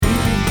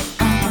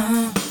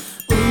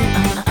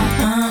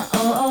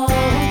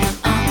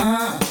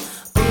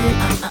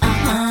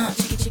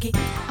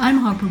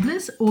Harper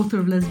Bliss, author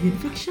of lesbian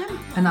fiction.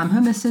 And I'm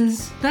her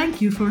missus. Thank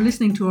you for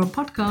listening to our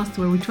podcast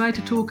where we try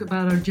to talk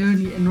about our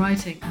journey in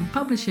writing and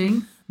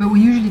publishing. But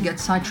we usually get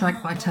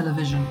sidetracked by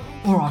television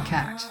or our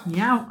cat.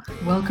 Meow.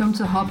 Welcome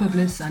to Harper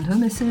Bliss and her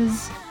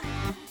missus.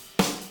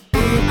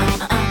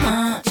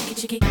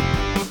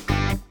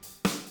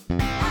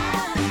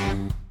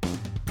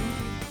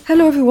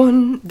 Hello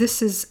everyone,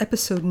 this is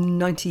episode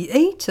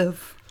 98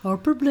 of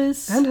Harper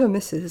Bliss and her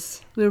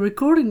missus. We're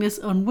recording this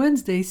on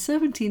Wednesday,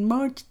 17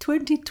 March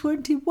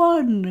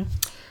 2021.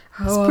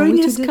 Spring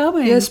is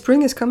coming. Yeah,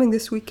 spring is coming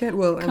this weekend.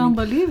 Well, Can't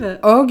believe it.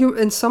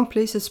 In some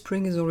places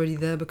spring is already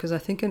there because I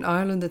think in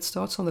Ireland it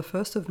starts on the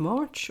 1st of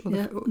March. The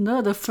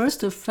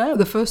 1st of Feb.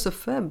 The 1st of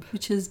Feb.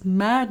 Which is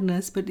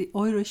madness, but the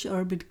Irish are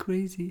a bit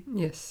crazy.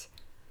 Yes.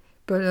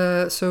 But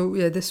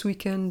this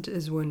weekend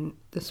is when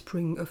the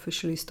spring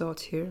officially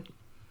starts here.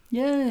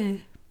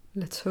 Yay.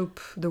 Let's hope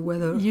the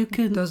weather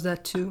does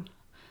that too.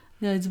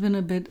 Yeah, it's been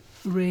a bit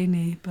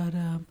rainy, but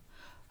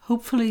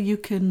hopefully you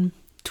can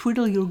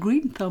twiddle your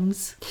green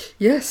thumbs.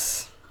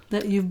 Yes.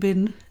 That you've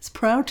been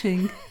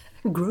sprouting.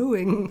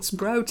 Growing,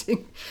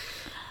 sprouting.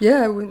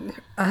 Yeah,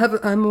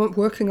 I'm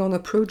working on a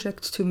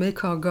project to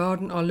make our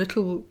garden, our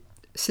little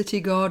city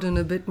garden,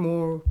 a bit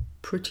more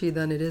pretty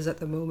than it is at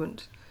the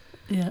moment.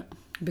 Yeah.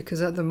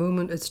 Because at the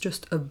moment it's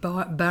just a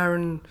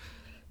barren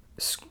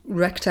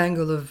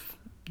rectangle of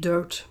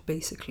dirt,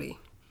 basically,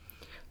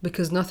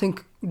 because nothing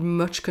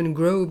much can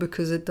grow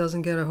because it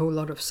doesn't get a whole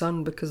lot of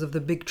sun because of the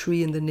big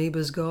tree in the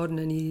neighbor's garden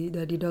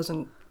that he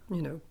doesn't,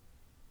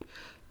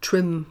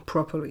 trim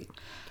properly.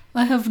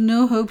 I have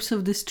no hopes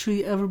of this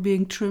tree ever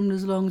being trimmed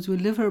as long as we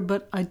live here,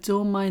 but I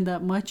don't mind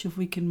that much if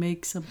we can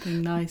make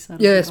something nice out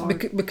of it. Yes,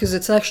 because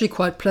it's actually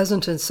quite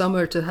pleasant in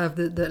summer to have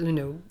the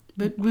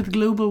But with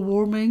global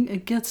warming,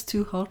 it gets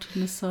too hot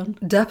in the sun.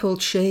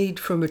 Dappled shade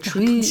from a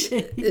tree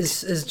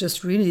is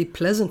just really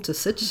pleasant to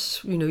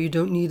sit. You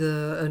don't need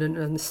an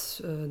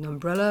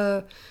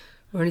umbrella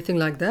or anything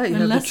like that. You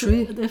Unless have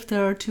the tree. If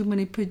there are too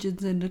many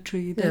pigeons in the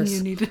tree, then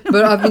you need it.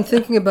 But I've been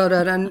thinking about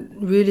that,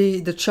 and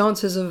really the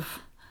chances of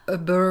a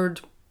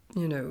bird,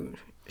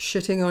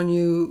 shitting on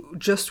you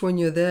just when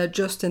you're there,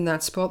 just in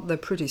that spot, they're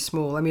pretty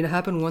small. I mean, it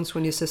happened once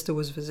when your sister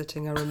was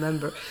visiting, I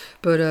remember.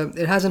 But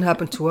it hasn't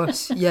happened to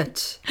us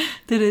yet.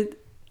 Did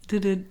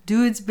it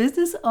do its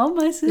business on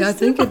my sister? Yeah,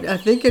 I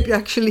think it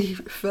actually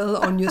fell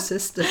on your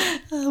sister.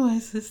 Oh, my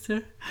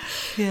sister.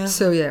 Yeah.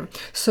 So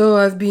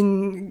I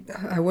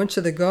went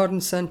to the garden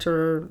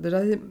center.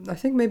 I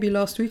think maybe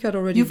last week I'd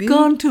already been. You've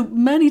gone to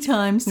many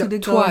times to the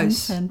garden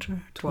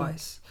center.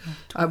 Twice.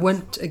 I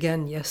went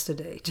again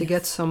yesterday to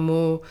get some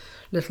more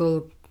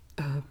little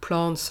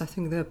plants. I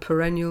think they're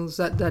perennials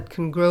that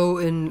can grow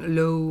in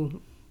low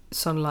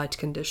sunlight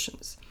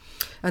conditions,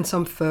 and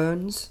some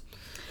ferns.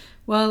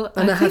 Well,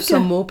 I have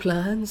some more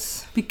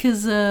plants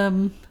because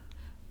I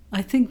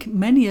think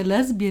many a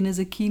lesbian is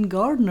a keen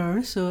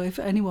gardener. So if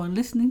anyone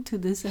listening to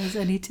this has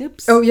any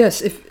tips,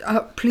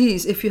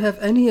 please, if you have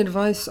any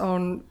advice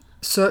on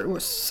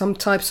some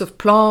types of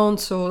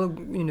plants or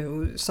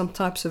some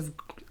types of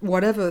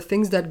whatever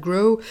things that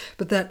grow,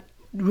 but that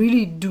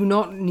really do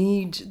not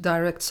need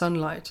direct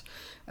sunlight,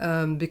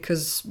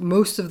 because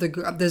most of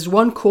there's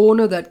one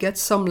corner that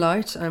gets some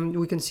light, and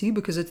we can see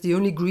because it's the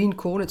only green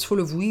corner. It's full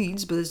of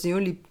weeds, but it's the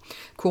only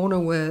corner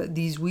where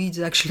these weeds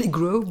actually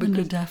grow. And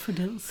the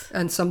daffodils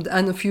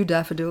and a few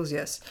daffodils,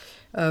 yes.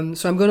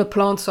 So I'm going to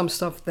plant some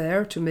stuff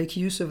there to make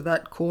use of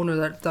that corner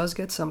that does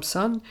get some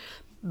sun,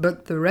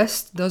 but the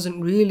rest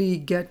doesn't really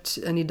get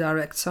any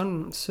direct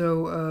sun.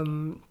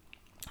 So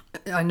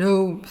I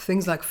know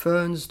things like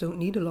ferns don't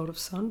need a lot of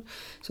sun,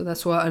 so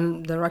that's why,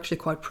 and they're actually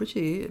quite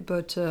pretty.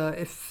 But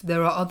if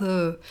there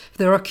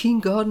are keen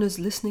gardeners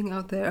listening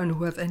out there and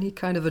who have any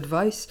kind of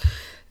advice,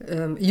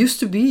 used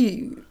to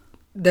be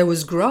there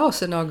was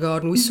grass in our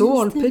garden. We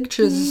saw on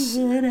pictures.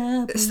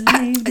 Stop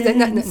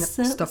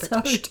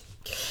it.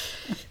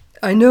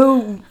 I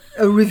know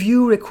a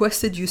review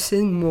requested you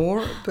sing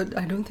more, but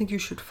I don't think you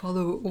should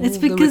follow all the requests. It's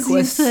because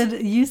you said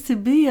it used to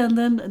be, and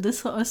then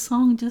a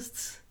song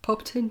just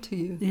popped into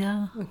you.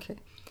 Yeah. Okay.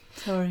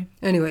 Sorry.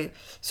 Anyway,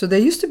 so there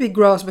used to be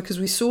grass because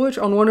we saw it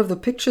on one of the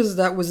pictures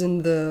that was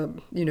in the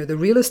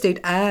real estate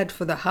ad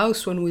for the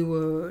house when we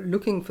were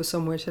looking for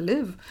somewhere to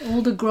live.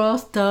 All the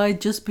grass died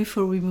just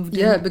before we moved in.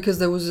 Yeah, because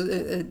there was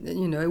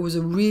it was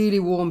a really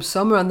warm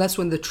summer, and that's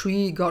when the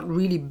tree got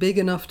really big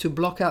enough to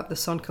block out the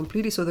sun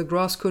completely, so the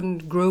grass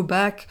couldn't grow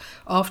back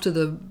after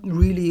the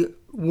really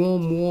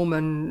warm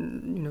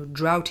and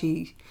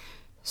droughty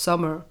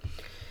summer.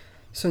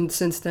 So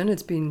since then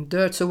it's been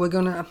dirt. So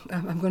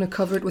I'm gonna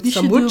cover it with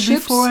some wood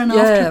chips. Before and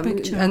after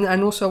picture.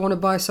 And also I want to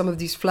buy some of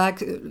these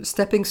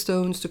stepping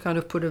stones to kind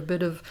of put a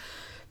bit of,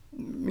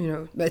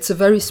 it's a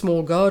very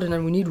small garden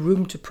and we need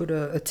room to put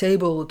a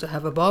table to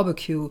have a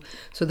barbecue.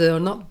 So there are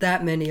not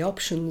that many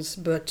options,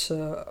 but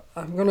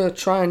I'm gonna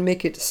try and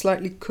make it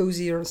slightly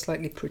cozier and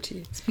slightly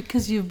pretty. It's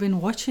because you've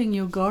been watching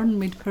your garden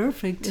made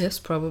perfect. Yes,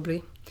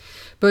 probably.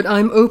 But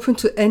I'm open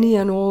to any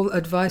and all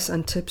advice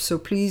and tips, so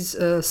please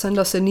send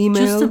us an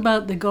email. Just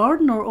about the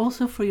garden, or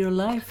also for your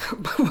life,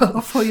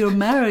 or for your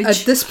marriage?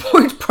 At this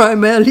point,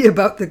 primarily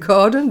about the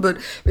garden, but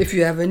if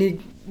you have any,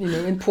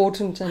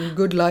 important and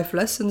good life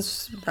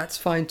lessons, that's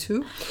fine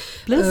too.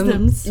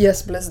 Blessings.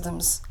 Yes,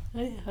 blessings.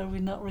 Hey, are we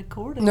not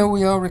recording? No,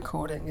 we are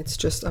recording. It's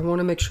just I want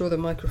to make sure the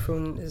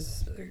microphone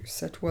is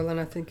set well, and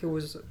I think it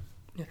was.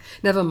 Yeah,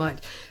 never mind.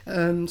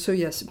 So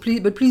yes,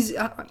 please,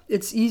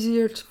 it's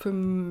easier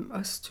from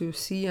us to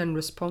see and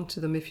respond to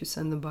them if you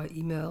send them by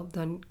email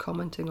than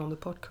commenting on the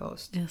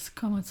podcast. Yes,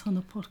 comments on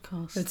the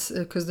podcast. It's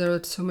because there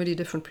are so many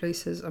different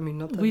places. I mean,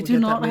 not that we do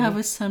get not that many. have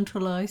a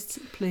centralized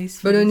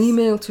place. But an this.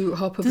 email to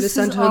Harper This Bliss is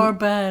and her our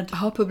bad.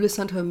 Harper Bliss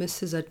and her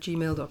missus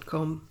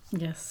 @gmail.com.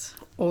 Yes.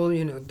 Or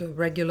the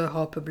regular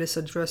Harper Bliss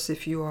address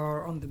if you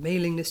are on the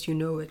mailing list,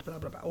 it, blah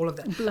blah blah, all of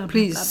that. Blah, blah,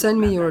 Please blah, send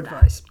blah, me blah, your blah.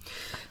 advice.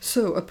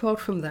 So apart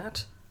from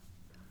that,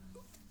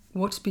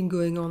 what's been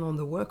going on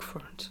the work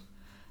front?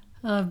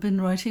 I've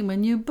been writing my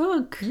new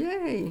book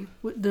Yay!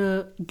 with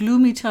the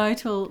gloomy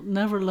title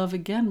 "Never Love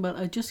Again," but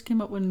I just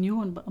came up with a new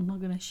one, but I'm not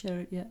going to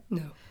share it yet.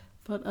 No.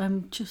 But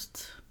I'm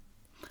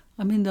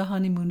in the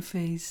honeymoon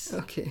phase.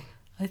 Okay.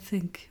 I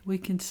think we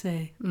can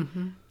say.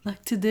 Mm-hmm.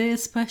 Like today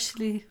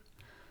especially,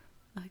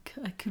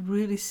 I could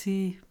really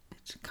see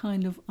it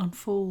kind of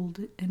unfold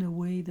in a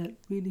way that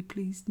really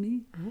pleased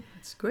me. Oh,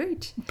 that's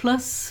great.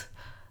 Plus,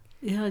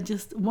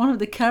 just one of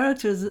the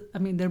characters,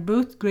 they're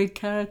both great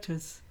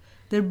characters.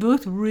 They're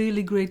both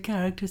really great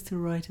characters to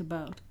write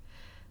about.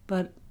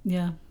 But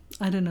yeah,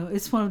 I don't know.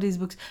 It's one of these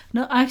books.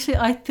 No, actually,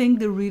 I think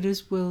the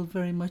readers will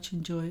very much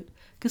enjoy it.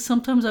 Because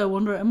sometimes I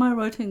wonder, am I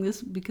writing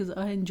this because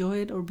I enjoy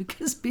it or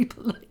because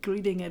people like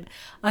reading it?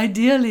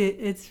 Ideally,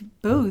 it's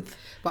both.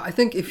 But I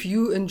think if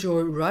you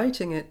enjoy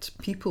writing it,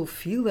 people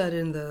feel that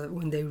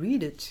when they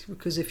read it.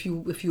 Because if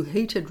you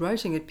hated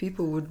writing it,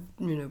 people would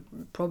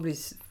probably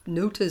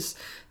notice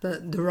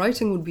that the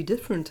writing would be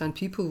different, and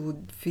people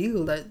would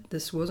feel that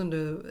it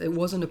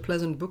wasn't a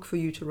pleasant book for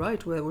you to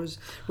write. Whereas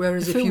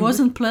if it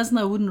wasn't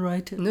pleasant, I wouldn't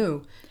write it.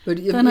 No, but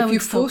if you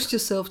forced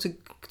yourself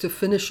to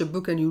finish a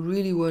book and you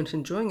really weren't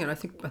enjoying it, I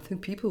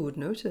think people would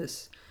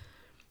notice.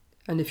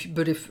 And if in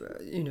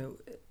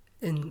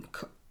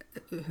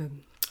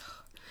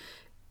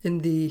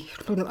the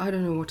I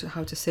don't know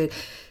how to say it.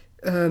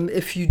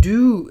 If you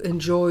do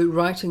enjoy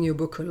writing your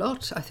book a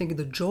lot, I think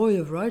the joy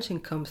of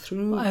writing comes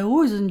through. I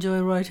always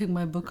enjoy writing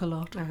my book a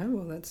lot.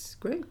 Well, that's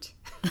great.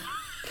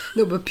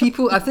 No, but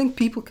I think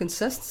people can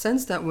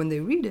sense that when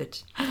they read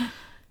it,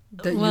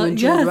 that you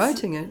enjoy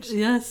writing it.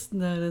 Yes,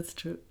 no, that's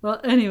true.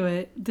 Well,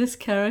 anyway, this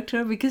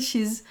character, because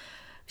she's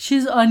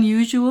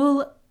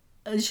unusual,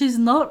 she's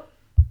not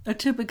a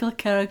typical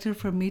character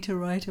for me to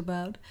write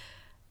about.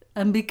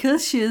 And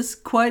because she is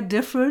quite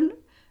different,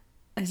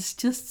 it's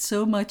just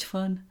so much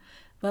fun.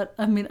 But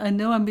I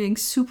know I'm being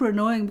super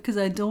annoying because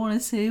I don't want to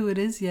say who it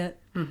is yet.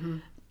 Mm-hmm.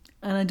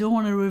 And I don't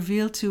want to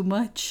reveal too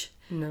much.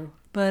 No.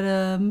 But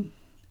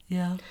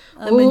yeah,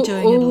 I'm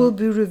enjoying it a lot. All will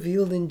be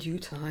revealed in due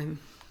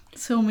time.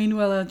 So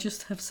meanwhile, I'll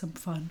just have some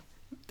fun.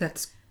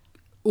 That's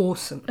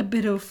awesome. A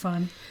bit of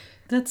fun.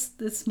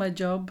 That's my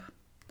job.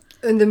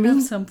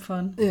 Have some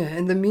fun. Yeah.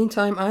 In the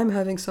meantime, I'm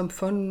having some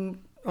fun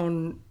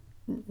on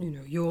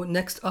your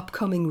next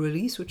upcoming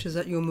release, which is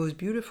At Your Most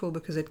Beautiful,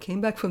 because it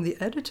came back from the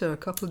editor a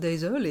couple of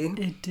days early.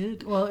 It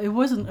did. Well, it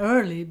wasn't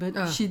early,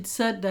 but she'd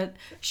said that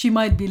she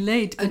might be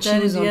late, but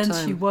then in the end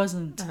she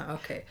wasn't.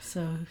 Okay.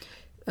 So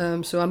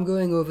I'm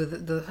going over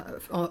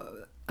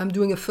I'm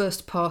doing a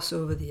first pass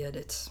over the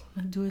edits.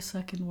 I'll do a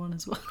second one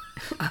as well.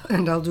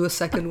 And I'll do a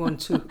second one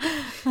too.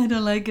 I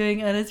don't like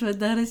doing edits, but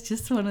that is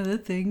just one of the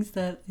things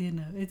that,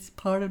 it's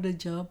part of the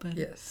job. And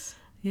yes.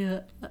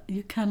 Yeah,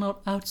 you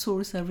cannot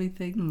outsource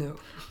everything. No.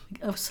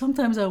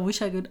 Sometimes I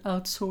wish I could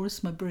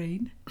outsource my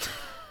brain.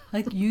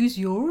 Like use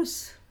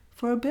yours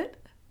for a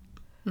bit.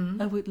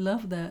 Mm-hmm. I would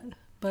love that,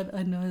 but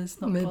I know it's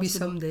not possible. Maybe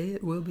someday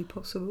it will be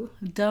possible.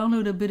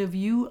 Download a bit of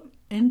you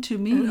into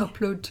me. And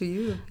upload to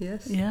you,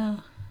 yes.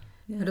 Yeah.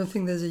 Yes. I don't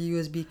think there's a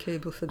USB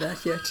cable for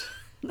that yet.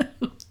 No.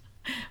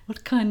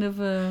 What kind of,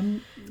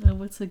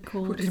 what's it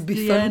called? Would it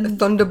be a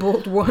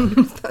Thunderbolt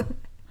 1?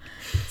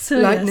 So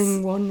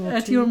Lightning 1 or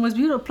At 2? Your Most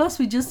Beautiful. Plus,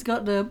 we just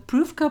got the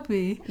proof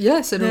copy.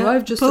 Yes, it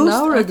arrived just an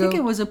hour ago. I think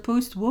it was a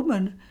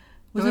postwoman.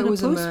 Was it a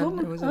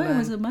postwoman? It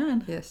was a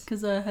man. Yes.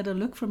 Because I had a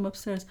look from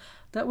upstairs.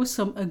 That was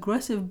some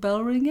aggressive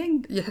bell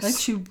ringing. Yes. Like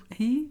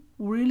he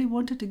really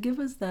wanted to give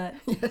us that.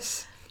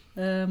 Yes.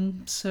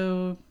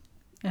 So,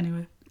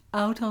 anyway,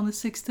 out on the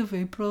 6th of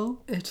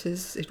April.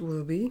 It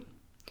will be.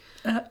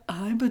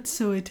 But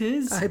so it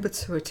is. But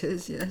so it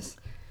is, yes.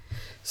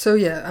 So,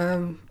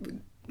 yeah,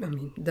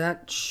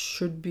 that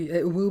should be...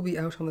 It will be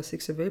out on the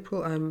 6th of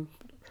April.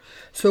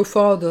 So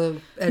far,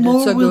 the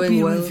edits are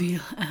going well.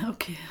 Revealed.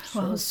 Okay.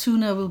 Well,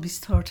 soon I will be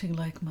starting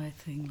my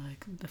thing,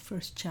 the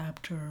first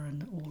chapter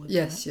and all of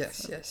that.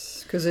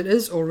 Yes. Because it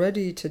is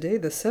already today,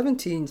 the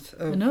 17th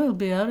of I know it'll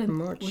be out in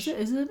March.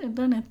 Is it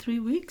done in 3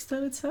 weeks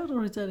that it's out,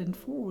 or is that in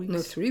 4 weeks? No,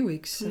 3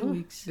 weeks. 3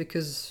 weeks.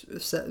 Because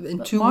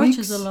in 2 March weeks...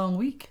 is a long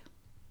week.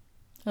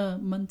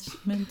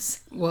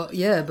 Months. Well,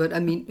 yeah, but I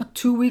mean,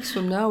 2 weeks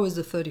from now is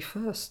the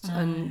 31st,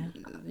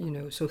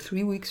 and so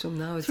 3 weeks from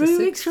now is the 6th.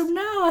 3 weeks from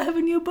now, I have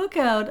a new book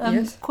out. I'm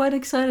Yes. quite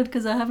excited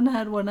because I haven't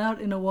had one out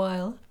in a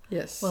while.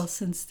 Yes. Well,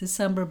 since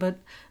December, but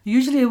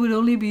usually it would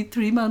only be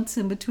 3 months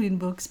in between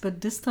books,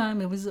 but this time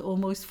it was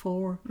almost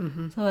 4.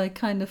 So I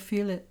kind of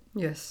feel it.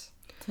 Yes.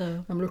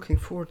 So I'm looking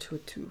forward to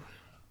it too.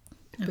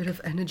 A bit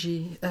of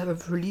energy,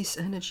 of release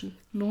energy.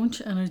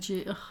 launch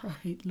energy. Ugh, I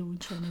hate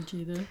launch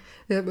energy though.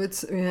 Yeah, but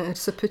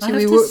it's a pity I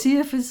we have were. to see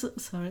if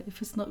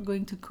it's not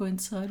going to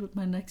coincide with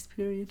my next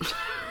period.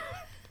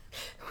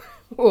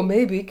 Or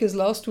maybe because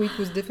last week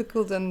was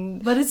difficult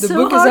and But it's the so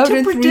book is hard out to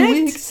in predict 3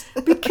 weeks.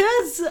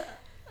 because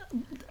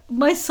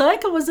my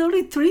cycle was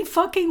only 3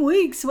 fucking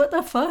weeks. What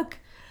the fuck?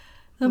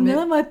 I'm May-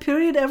 on my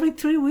period every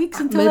 3 weeks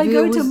until I Maybe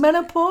go it into was-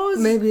 menopause.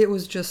 Maybe it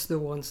was just the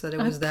once that it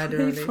was I that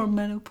pray early. for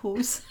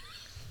menopause.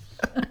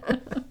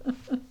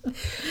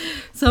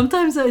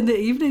 Sometimes in the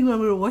evening when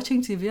we're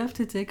watching TV, I have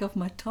to take off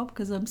my top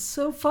because I'm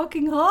so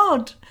fucking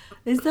hot.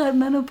 Is that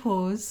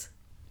menopause?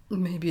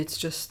 Maybe it's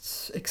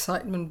just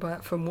excitement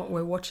from what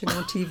we're watching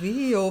on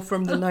TV or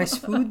from the nice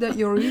food that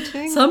you're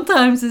eating.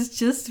 Sometimes it's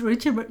just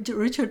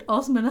Richard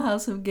Osman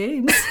House of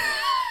Games.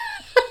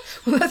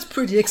 Well, that's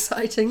pretty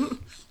exciting.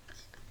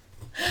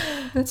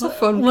 That's a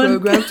fun One-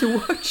 program to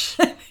watch.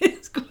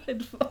 It's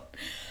quite fun.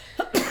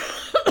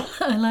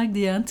 I like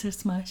the answer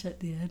smash at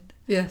the end.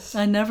 Yes.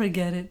 I never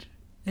get it.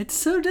 It's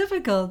so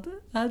difficult.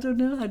 I don't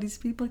know how these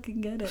people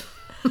can get it.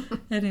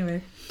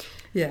 Anyway.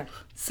 Yeah.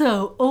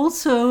 So,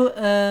 also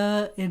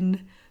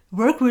in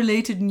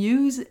work-related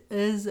news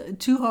is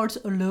Two Hearts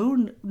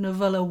Alone,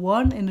 novella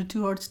 1 in the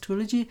Two Hearts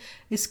trilogy,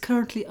 is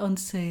currently on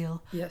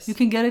sale. Yes. You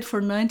can get it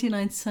for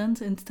 99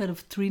 cents instead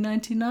of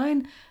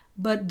 $3.99,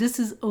 but this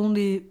is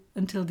only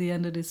until the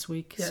end of this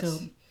week. Yes. So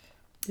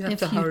You have if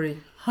to you-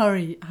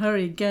 hurry.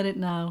 hurry, get it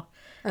now.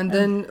 And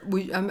then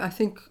I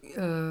think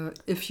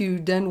if you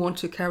then want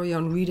to carry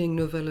on reading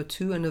novella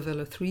 2 and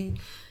novella 3,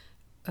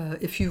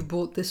 if you've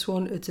bought this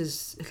one,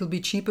 it'll be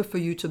cheaper for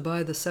you to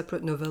buy the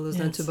separate novellas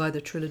than Yes. to buy the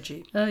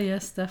trilogy. Oh,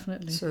 yes,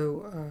 definitely.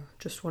 So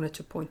just wanted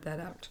to point that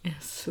out,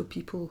 Yes, so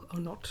people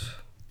are not,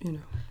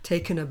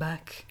 taken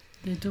aback,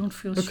 they don't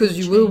feel because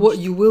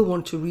you will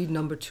want to read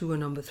number 2 and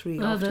number 3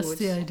 Oh, afterwards. that's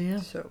the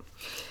idea.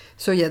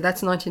 So yeah,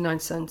 that's 99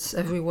 cents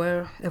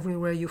everywhere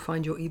you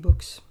find your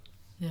ebooks.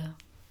 Yeah.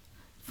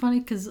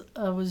 Funny because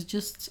I was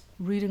just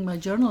reading my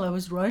journal. I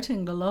was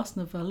writing the last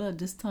novella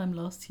this time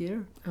last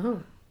year.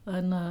 Oh.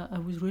 And I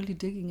was really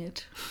digging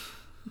it.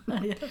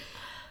 Yeah.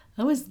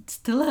 I was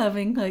still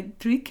having like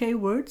 3K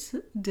words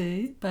a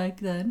day back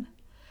then.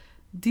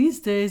 These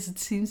days it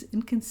seems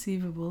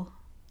inconceivable.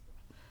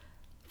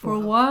 For a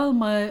while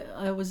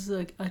I was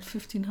like at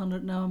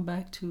 1,500. Now I'm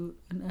back to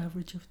an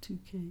average of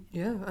 2K.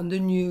 Yeah, and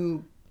then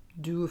you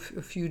do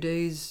a few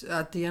days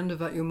at the end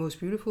of At Your Most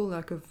Beautiful,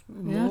 like of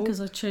more. Yeah,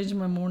 because I changed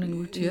my morning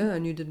routine. Yeah,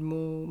 and you did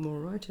more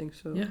writing.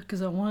 So Yeah,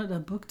 because I wanted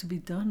that book to be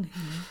done.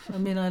 I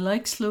mean, I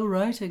like slow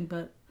writing,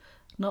 but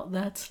not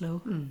that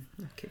slow.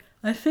 Okay.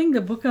 I think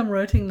the book I'm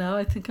writing now,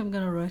 I think I'm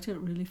going to write it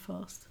really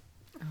fast.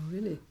 Oh,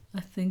 really? I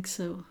think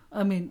so.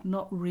 I mean,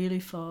 not really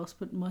fast,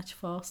 but much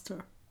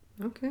faster.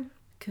 Okay.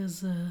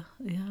 Because,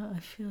 I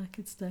feel like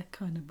it's that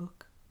kind of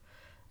book.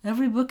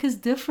 Every book is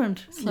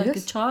different. It's like a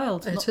Yes,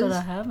 child. it Not that is.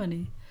 I have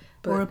any.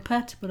 But- Or a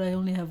pet, but I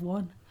only have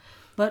one.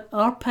 But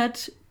our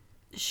pet,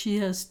 she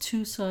has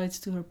 2 sides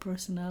to her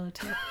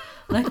personality.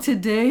 Like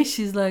today,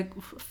 she's like,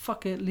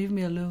 fuck it, leave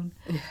me alone.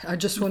 I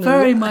just want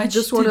Very to. I much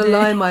just want to today.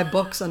 lie in my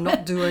box and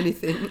not do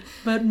anything.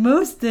 But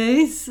most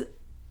days,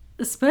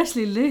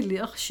 especially lately,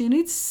 she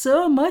needs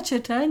so much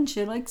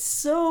attention, like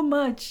so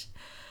much.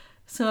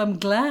 So I'm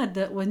glad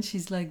that when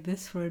she's like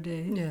this for a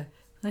day, Yeah.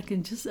 I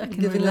can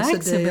Giving us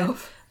relax a day bit.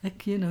 off. Like,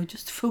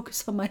 just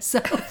focus on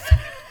myself.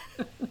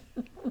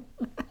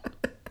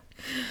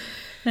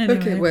 Anyway.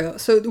 Okay, well,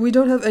 so we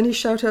don't have any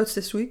shout outs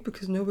this week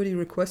because nobody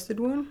requested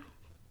one.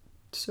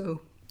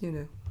 So,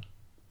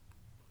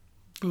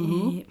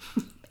 Boo-hoo.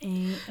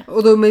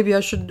 Although maybe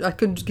I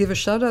could give a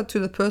shout out to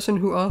the person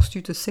who asked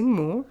you to sing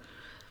more.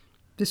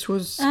 This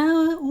was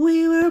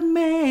We were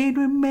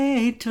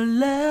made to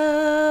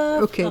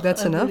love. Okay,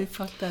 that's I enough. really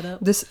fucked that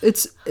up.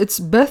 it's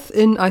Beth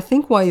in, I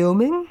think,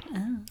 Wyoming.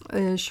 Oh.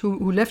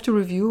 Who left a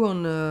review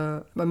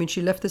on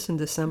she left this in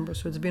December,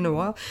 so it's been a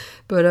while,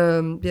 but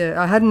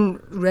I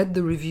hadn't read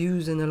the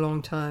reviews in a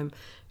long time,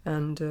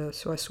 and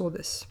so I saw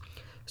this.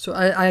 So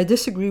I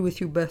disagree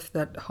with you, Beth,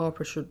 that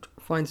Harper should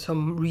find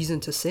some reason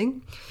to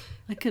sing.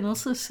 I can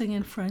also sing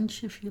in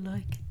French if you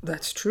like.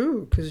 That's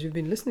true, because you've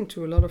been listening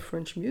to a lot of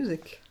French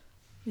music.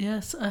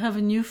 Yes, I have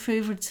a new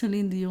favorite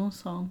Celine Dion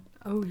song.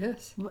 Oh,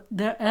 yes.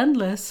 They're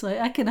endless.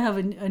 I can have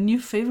a new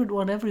favorite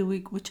one every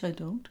week, which I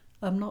don't.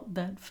 I'm not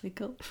that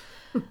fickle.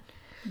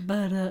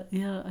 But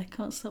I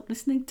can't stop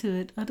listening to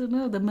it. I don't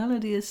know, the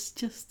melody is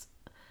just,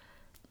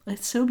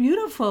 it's so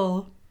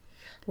beautiful.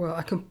 Well,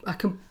 I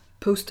can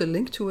post a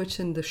link to it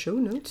in the show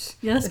notes.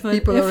 Yes, if but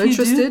people if are you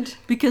do, interested.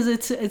 because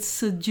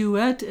it's a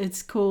duet.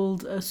 It's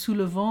called Sous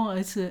le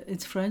vent.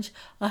 It's French.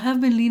 I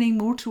have been leaning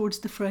more towards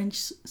the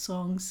French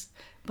songs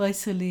by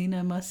Celine,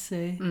 I must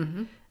say,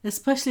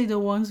 especially the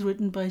ones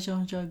written by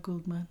Jean-Jacques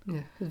Goldman.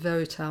 Yeah, a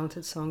very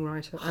talented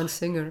songwriter and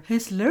singer.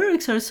 His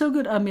lyrics are so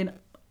good. I mean,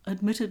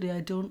 admittedly,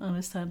 I don't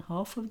understand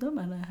half of them,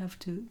 and I have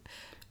to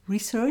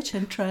research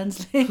and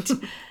translate.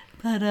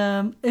 But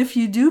if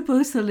you do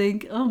post a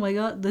link, oh my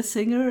God, the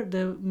singer,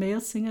 the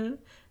male singer,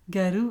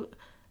 Garou,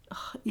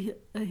 he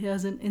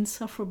has an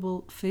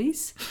insufferable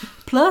face.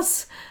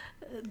 Plus,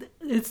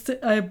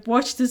 I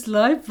watched this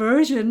live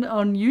version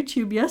on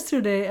YouTube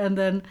yesterday, and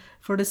then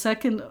for the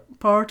second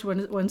part,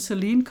 when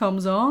Celine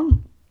comes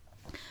on,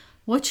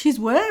 what she's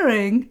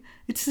wearing,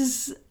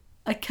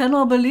 I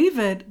cannot believe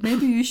it.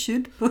 Maybe you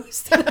should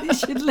post it. You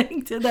should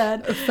link to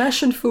that. A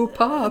fashion faux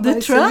pas. The by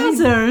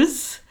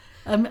trousers.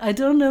 Celine. I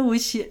don't know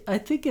which year. I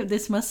think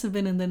this must have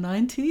been in the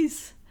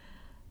 90s.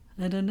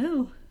 I don't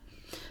know.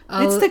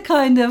 It's the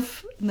kind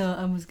of... No,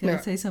 I was going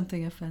to say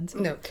something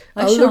offensive. No,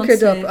 I'll look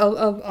it up.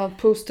 I'll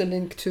post a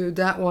link to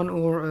that one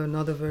or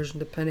another version,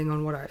 depending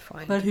on what I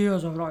find. But he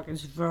has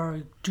his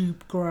very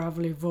deep,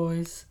 gravelly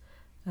voice.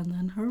 And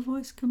then her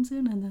voice comes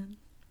in, and then...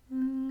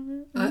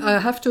 I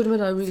have to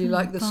admit, I really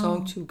like the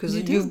song too, because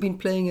you've been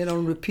playing it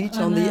on repeat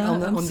on the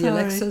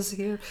Alexas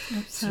here,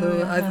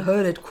 so I've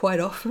heard it quite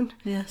often.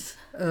 Yes,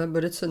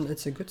 but it's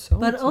a good song.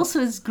 But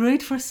also, it's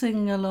great for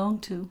singing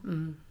along too,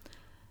 and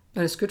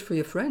it's good for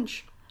your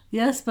French.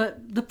 Yes,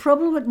 but the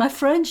problem with my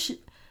French,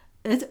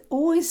 it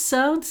always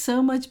sounds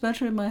so much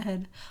better in my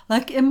head.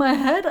 Like in my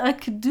head, I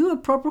could do a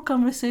proper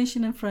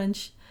conversation in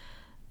French.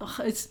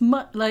 It's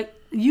like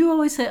you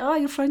always say,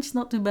 your French is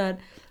not too bad.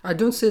 I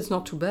don't say it's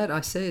not too bad.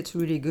 I say it's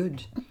really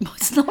good.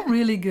 It's not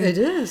really good. It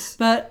is.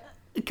 But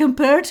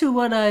compared to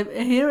what I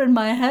hear in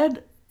my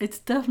head, it's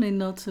definitely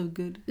not so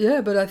good.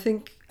 Yeah, but I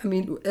think,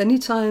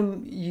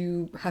 anytime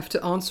you have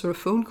to answer a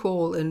phone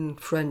call in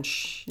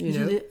French,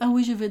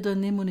 oui, je vais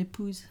donner mon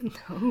épouse.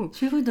 No.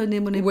 Je vais vous donner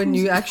mon épouse. When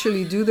you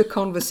actually do the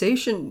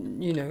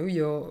conversation,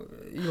 your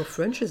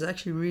French is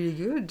actually really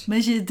good.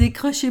 Mais j'ai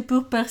décroché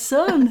pour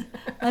personne.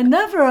 I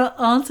never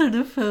answer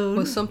the phone.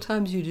 Well,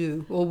 sometimes you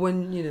do. Or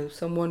when,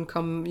 someone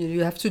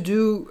you have to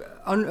do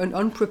an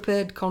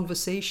unprepared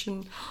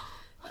conversation.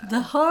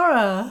 The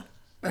horror.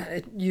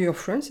 Your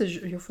French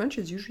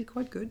is usually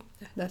quite good.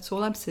 That's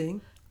all I'm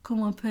saying.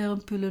 Comme on perd un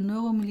peu le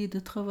nord au milieu de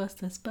trois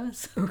vastes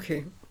espaces.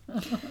 Okay.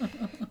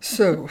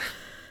 So.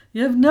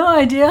 You have no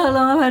idea how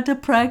long I've had to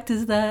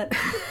practice that.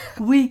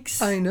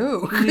 Weeks. I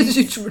know, because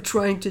you were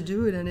trying to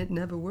do it and it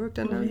never worked,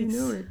 and now you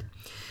know it.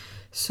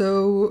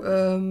 So,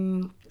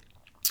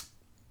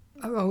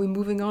 are we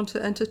moving on to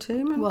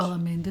entertainment? Well,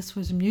 this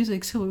was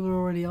music, so we were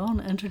already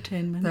on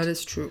entertainment. That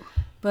is true.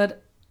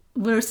 But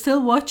we're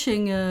still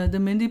watching the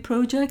Mindy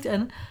Project,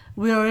 and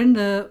we are in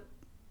the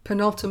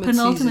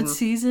penultimate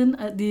season.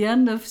 At the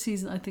end of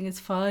season, I think it's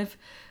 5,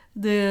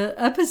 the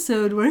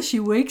episode where she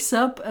wakes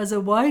up as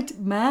a white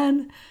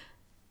man,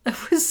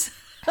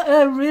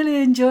 I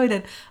really enjoyed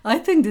it. I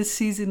think this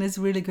season is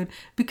really good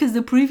because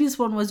the previous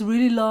one was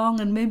really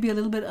long and maybe a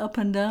little bit up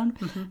and down,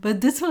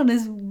 but this one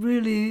is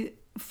really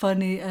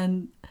funny,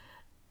 and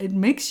it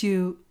makes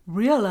you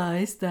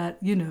realize that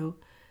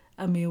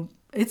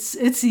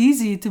it's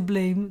easy to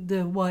blame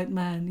the white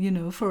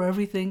man for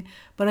everything,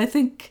 but I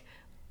think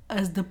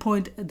as the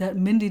point that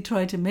Mindy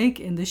tried to make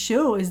in the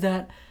show is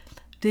that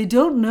they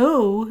don't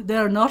know, they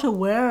are not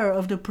aware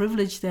of the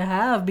privilege they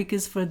have,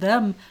 because for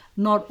them,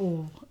 not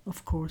all,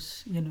 of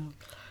course,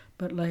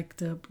 but like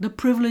the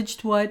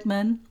privileged white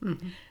men,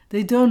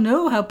 they don't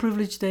know how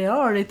privileged they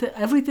are.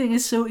 Everything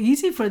is so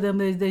easy for them.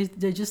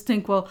 They just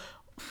think, well,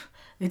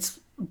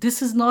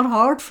 this is not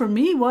hard for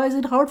me. Why is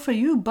it hard for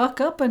you?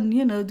 Buck up and,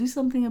 do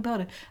something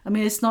about it.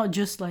 It's not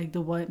just like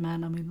the white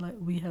man. Like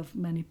we have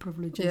many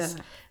privileges,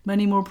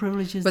 many more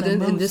privileges than most.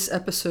 But in this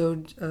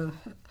episode,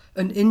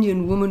 an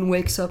Indian woman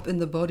wakes up in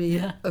the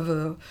body of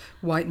a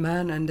white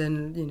man and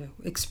then,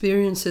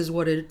 experiences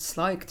what it's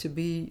like to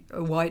be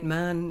a white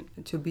man,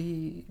 to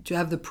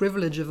have the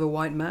privilege of a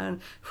white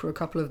man for a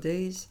couple of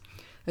days.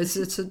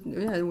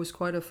 It was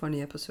quite a funny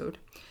episode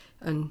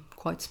and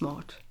quite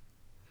smart.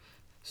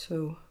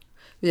 So...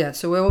 yeah,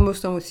 so we're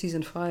almost done with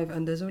season 5,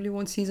 and there's only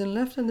one season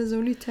left, and there's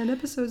only 10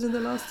 episodes in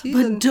the last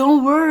season. But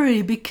don't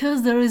worry,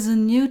 because there is a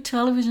new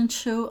television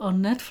show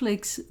on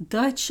Netflix,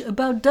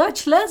 about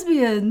Dutch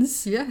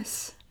lesbians.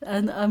 Yes.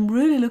 And I'm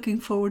really looking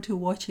forward to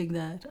watching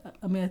that.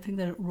 I think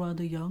they're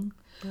rather young.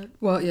 But...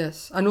 well,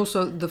 yes. And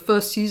also, the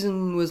first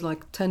season was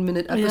like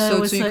 10-minute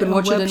episodes, so you can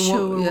watch it in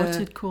one... What's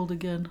it called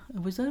again?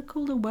 Was that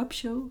called a web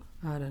show?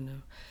 I don't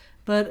know.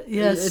 But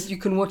yes, you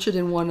can watch it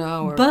in 1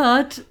 hour.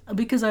 But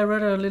because I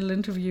read a little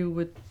interview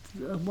with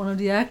one of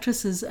the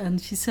actresses, and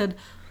she said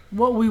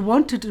what we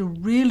wanted to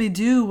really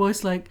do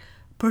was like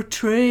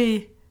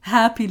portray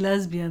happy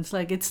lesbians.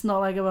 Like it's not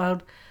like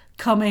about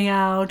coming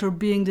out or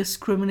being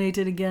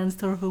discriminated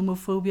against or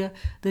homophobia.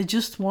 They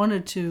just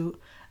wanted to.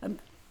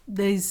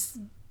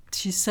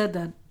 She said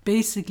that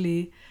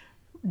basically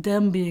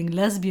them being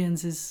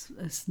lesbians is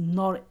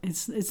not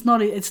it's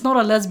not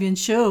a lesbian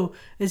show.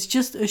 It's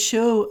just a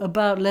show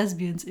about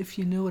lesbians. If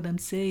you know what I'm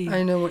saying.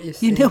 I know what you're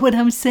saying. You know what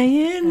I'm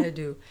saying? I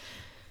do.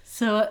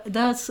 So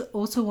that's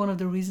also one of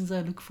the reasons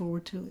I look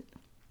forward to it.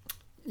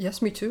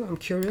 Yes, me too. I'm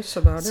curious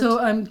about it. So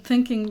I'm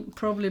thinking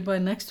probably by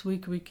next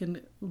week we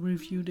can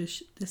review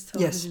this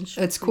television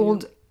show. Yes, it's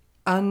called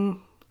Anne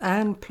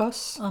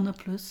Plus. Anna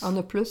Plus.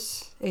 Anna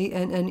Plus.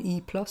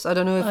 ANNE Plus. I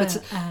don't know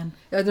if Anne.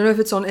 I don't know if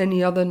it's on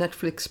any other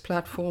Netflix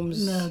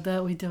platforms. No,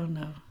 that we don't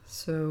know.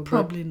 So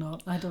probably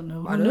not. I don't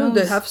know. I don't know.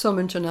 They have some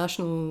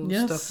international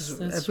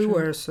stuff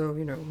everywhere, true. so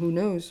who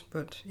knows?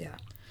 But yeah.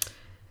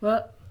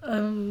 Well,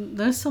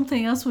 there's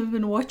something else we've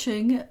been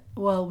watching.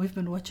 Well, we've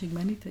been watching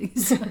many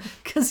things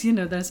because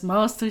there's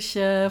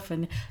MasterChef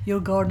and Your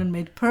Garden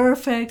Made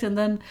Perfect, and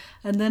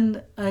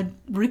then I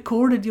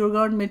recorded Your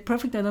Garden Made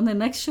Perfect, and then the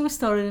next show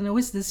started, and it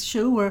was this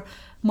show where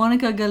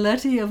Monica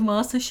Galetti of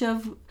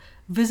MasterChef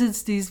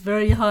visits these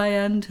very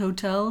high-end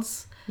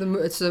hotels.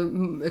 It's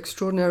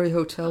extraordinary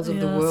hotels of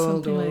the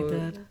world, something like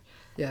that.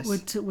 Yes,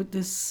 with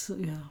this, I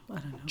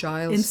don't know,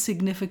 Giles,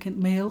 insignificant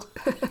male.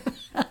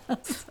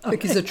 I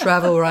think he's a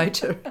travel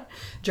writer.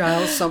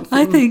 Giles something.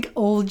 I think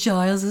all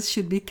Gileses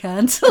should be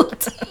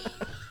cancelled.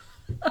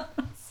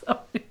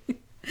 Sorry.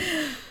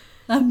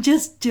 I'm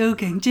just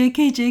joking.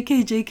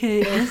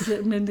 JK,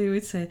 as Mindy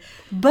would say.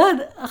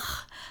 But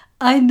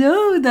I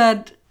know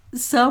that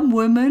some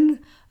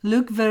women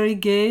look very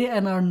gay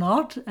and are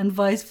not, and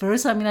vice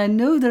versa. I mean, I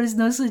know there is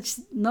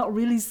not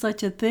really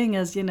such a thing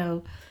as,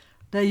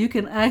 that you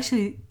can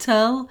actually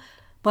tell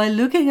by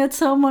looking at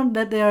someone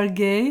that they are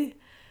gay.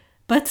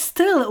 But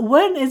still,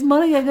 when is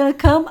Monica going to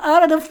come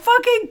out of the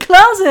fucking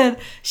closet?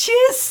 She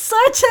is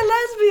such a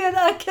lesbian.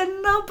 I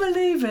cannot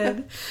believe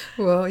it.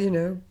 Well,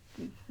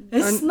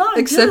 it's not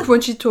except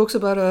when she talks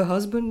about her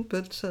husband.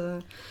 But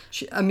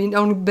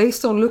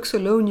based on looks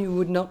alone, you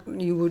would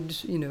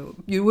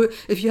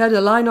if you had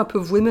a lineup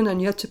of women and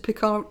you had to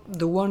pick out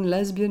the one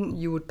lesbian,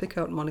 you would pick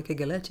out Monica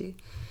Galetti.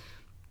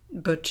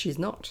 But she's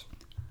not.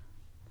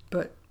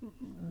 But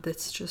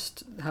that's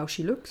just how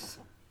she looks.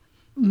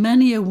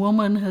 Many a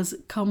woman has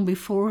come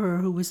before her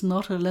who was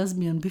not a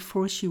lesbian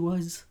before she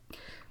was.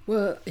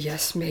 Well,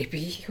 yes,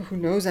 maybe. Who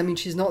knows? I mean,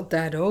 she's not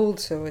that old,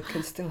 so it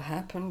can still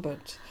happen.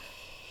 But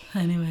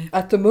anyway,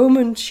 at the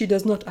moment, she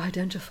does not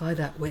identify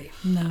that way.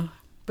 No.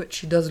 But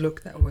she does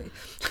look that way.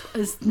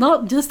 It's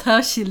not just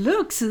how she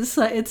looks.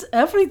 It's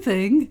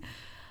everything.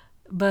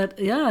 But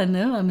yeah, I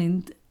know. I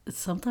mean,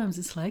 sometimes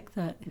it's like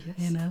that,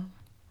 Yes.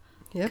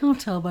 You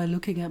can't tell by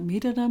looking at me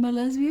that I'm a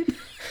lesbian.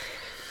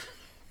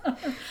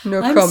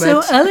 No I'm comment.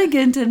 so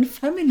elegant and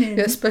feminine.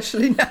 Yeah,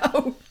 especially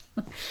now.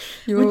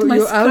 With my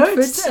skirts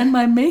outfits and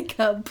my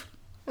makeup.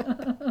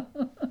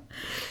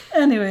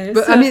 Anyway.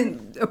 But I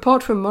mean,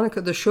 apart from Monica,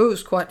 the show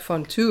is quite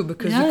fun too,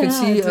 because you can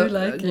see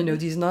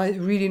these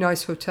really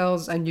nice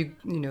hotels, and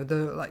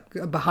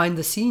the behind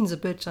the scenes a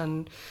bit.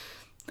 And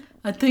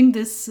I think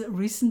this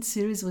recent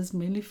series was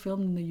mainly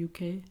filmed in the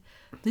UK.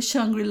 The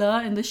Shangri-La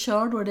in the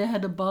Shard, where they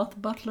had a bath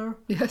butler.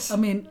 Yes. I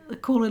mean,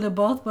 call it a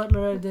bath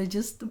butler. They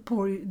just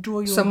draw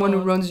you. Someone who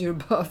runs your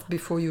bath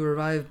before you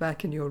arrive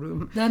back in your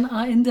room. Then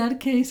in that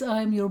case,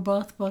 I am your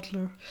bath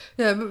butler.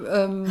 Yeah,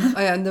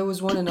 and there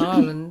was one in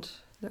Ireland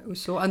that we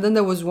saw, and then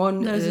there was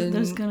one.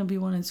 There's going to be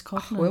one in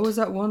Scotland. Where was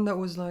that one? That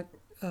was like.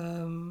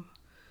 The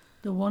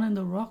one in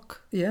the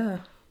Rock. Yeah.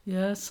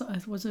 Yes,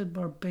 was it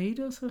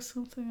Barbados or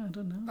something? I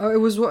don't know. Oh, it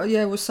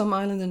was some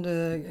island in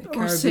the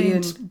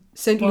Caribbean.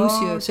 St.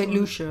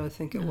 Lucia, I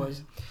think it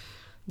was.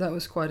 That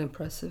was quite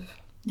impressive.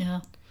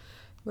 Yeah.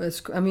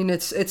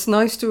 It's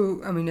nice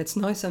to. It's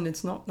nice and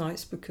it's not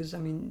nice because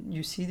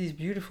you see these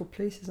beautiful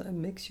places and it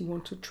makes you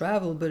want to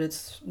travel. But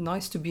it's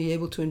nice to be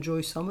able to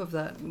enjoy some of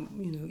that,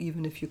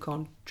 even if you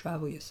can't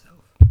travel yourself.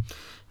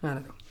 I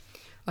don't know.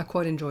 I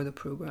quite enjoy the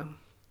program.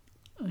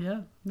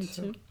 Yeah, me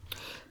too.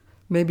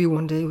 Maybe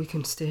one day we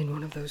can stay in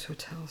one of those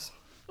hotels.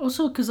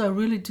 Also, because I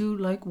really do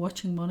like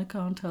watching Monica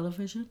on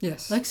television.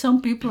 Yes. Like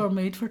some people are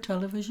made for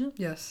television.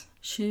 Yes.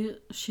 She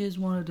is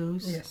one of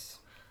those. Yes.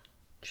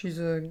 She's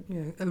a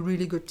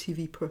really good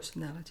TV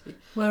personality.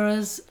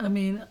 Whereas,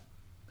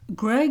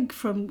 Greg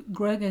from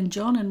Greg and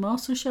John in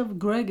MasterChef,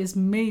 Greg is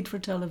made for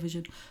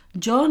television.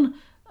 John,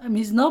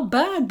 he's not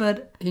bad,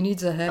 but... He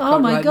needs a haircut. Oh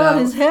my God,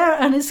 now. his hair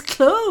and his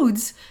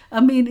clothes.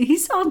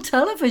 He's on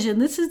television.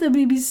 This is the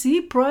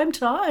BBC prime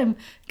time.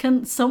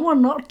 Can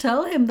someone not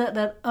tell him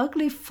that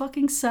ugly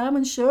fucking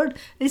salmon shirt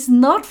is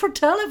not for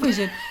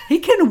television? He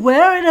can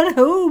wear it at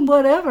home,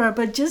 whatever,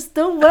 but just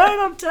don't wear it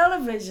on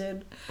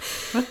television.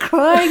 We're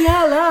crying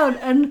out loud.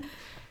 And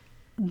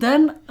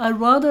then I'd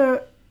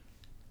rather...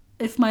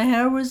 If my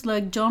hair was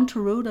like John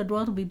Turturro, I'd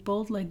rather be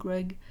bald like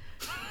Greg.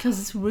 Because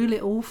it's really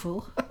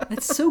awful.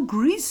 It's so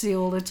greasy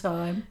all the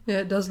time. Yeah,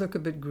 it does look a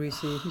bit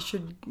greasy. He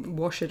should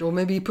wash it, or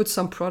maybe put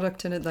some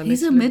product in it.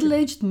 He's a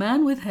middle-aged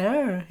man with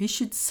hair. He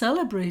should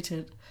celebrate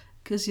it,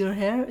 because your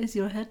hair is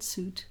your head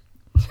suit.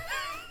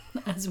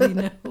 as we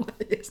know.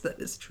 Yes, that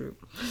is true.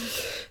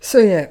 So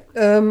yeah,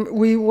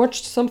 we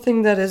watched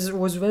something that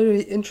was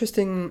very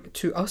interesting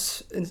to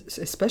us,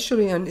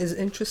 especially, and is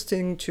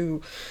interesting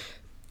to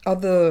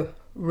other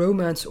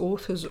romance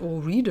authors or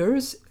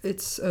readers.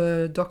 It's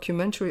a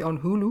documentary on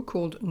Hulu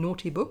called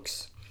Naughty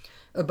Books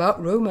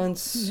about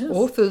romance Yes.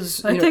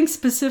 authors. I you know, think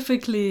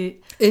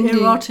specifically indie-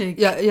 erotic.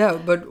 Yeah,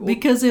 but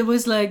Because it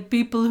was like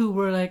people who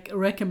were like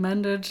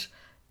recommended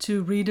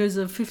to readers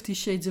of 50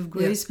 Shades of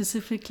Grey Yeah.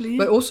 specifically.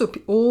 but also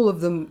all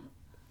of them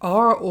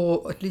are,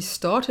 or at least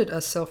started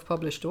as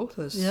self-published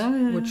authors,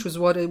 Yeah. which was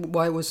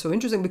why it was so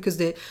interesting, because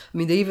they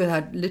even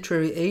had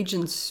literary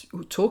agents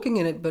talking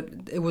in it, but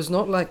it was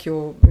not like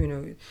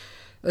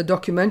a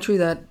documentary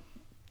that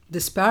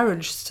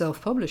disparaged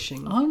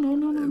self-publishing. Oh, no.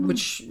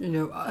 Which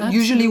Absolutely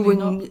usually when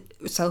not.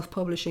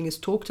 self-publishing is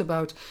talked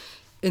about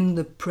in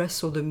the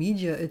press or the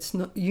media, it's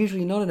not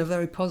usually not in a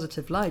very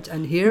positive light.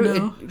 And here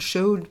No. it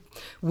showed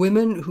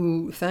women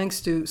who,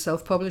 thanks to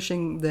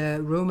self-publishing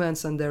their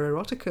romance and their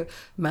erotica,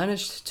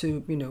 managed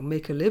to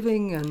make a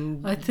living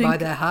and buy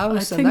their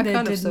house and that kind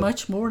of they did stuff.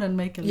 much more than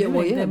make a Yeah, living.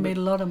 well, yeah, They but- made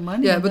a lot of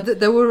money. Yeah, and but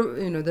there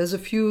were, there's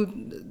a few.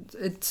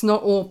 It's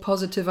not all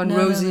positive and No,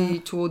 no, rosy no.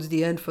 towards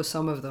the end for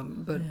some of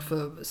them. But Yeah.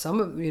 for some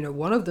of,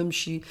 one of them,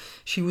 she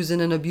was in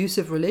an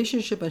abusive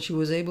relationship and she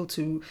was able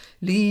to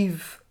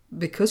leave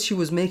because she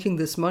was making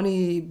this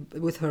money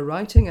with her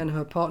writing, and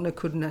her partner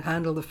couldn't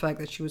handle the fact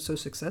that she was so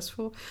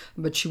successful.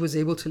 But she was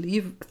able to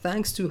leave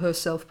thanks to her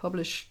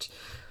self-published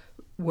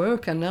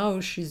work, and now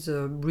she's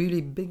a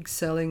really big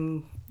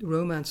selling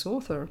romance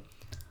author.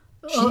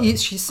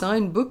 She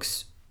signed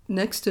books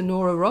next to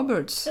Nora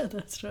Roberts. Yeah,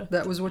 that's right.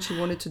 That was what she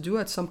wanted to do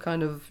at some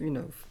kind of,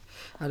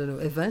 I don't know,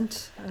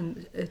 event,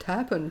 and it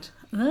happened.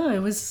 No, it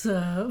was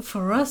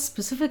for us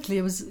specifically.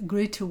 It was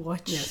great to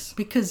watch. Yes.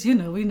 Because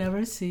we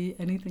never see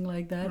anything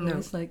like that. No.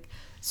 It's like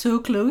so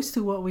close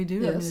to what we do. I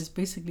mean, Yes. it's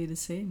basically the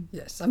same.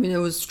 Yes, I mean, it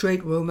was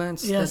straight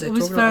romance. Yes, that they it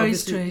was talked about, very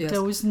obviously, straight. yes.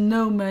 There was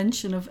no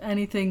mention of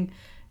anything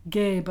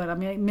gay, but I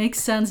mean, it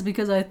makes sense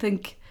because I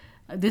think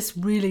this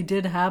really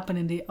did happen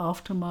in the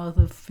aftermath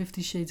of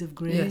 50 Shades of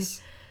Grey.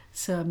 Yes.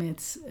 So I mean,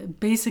 it's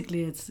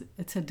basically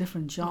it's a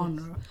different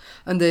genre.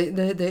 And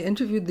they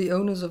interviewed the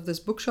owners of this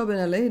bookshop in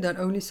LA that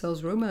only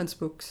sells romance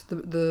books,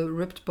 the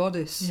Ripped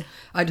Bodice. Yeah.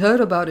 I'd heard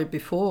about it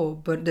before,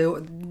 but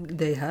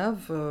they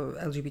have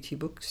LGBT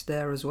books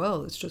there as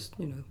well. It's just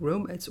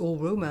it's all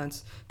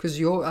romance, because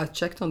I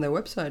checked on their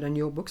website and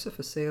your books are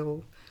for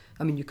sale.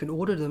 I mean, you can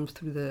order them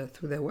through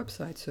their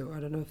website. So I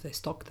don't know if they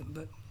stock them,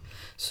 but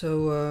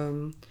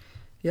so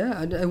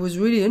yeah, and it was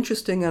really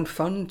interesting and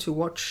fun to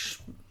watch.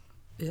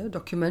 Yeah,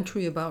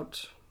 documentary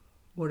about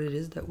what it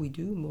is that we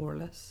do, more or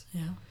less.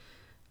 Yeah.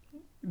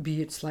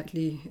 Be it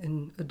slightly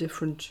in a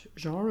different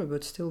genre,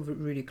 but still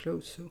really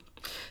close. So,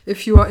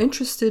 if you are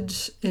interested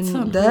It's in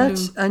on that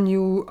Hulu. and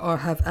you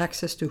have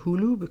access to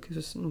Hulu,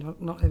 because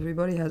not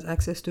everybody has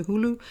access to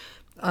Hulu,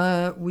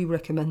 we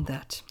recommend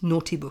that.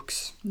 Naughty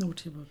Books.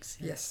 Naughty Books.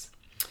 Yes.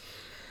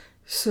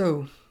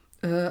 So,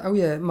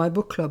 my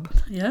book club.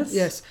 Yes.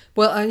 Yes.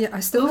 Well, I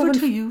still Over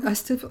haven't. to you. I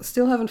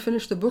still haven't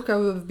finished the book.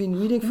 I've been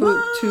reading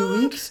for 2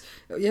 weeks.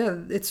 Yeah,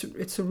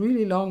 it's a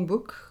really long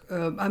book.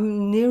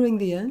 I'm nearing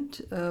the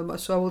end,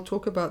 so I will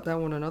talk about that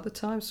one another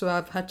time. So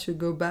I've had to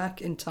go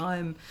back in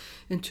time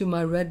into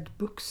my read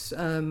books,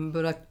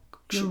 but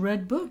Your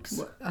red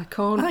books. I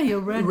can't your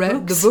read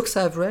read books. the books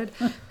I've read.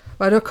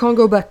 But I can't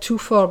go back too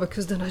far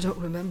because then I don't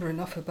remember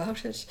enough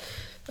about it.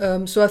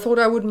 So I thought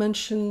I would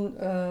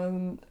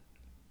mention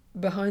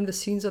Behind the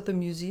Scenes at the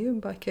Museum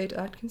by Kate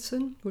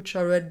Atkinson, which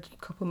I read a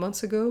couple of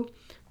months ago,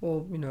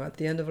 or at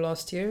the end of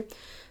last year,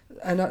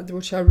 and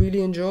which I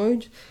really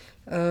enjoyed.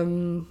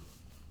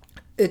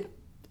 It's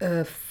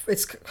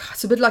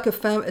a bit like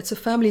it's a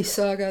family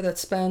saga that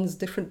spans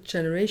different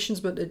generations,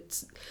 but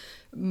it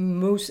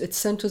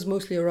centers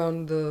mostly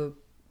around the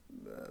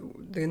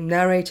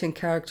narrating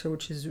character,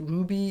 which is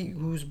Ruby,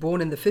 who's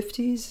born in the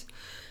 50s.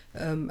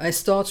 It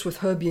starts with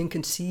her being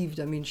conceived.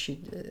 I mean,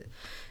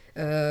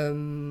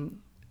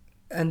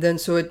 and then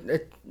so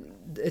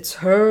it's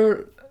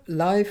her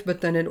life,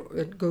 but then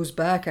it goes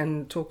back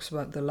and talks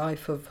about the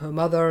life of her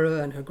mother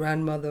and her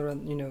grandmother,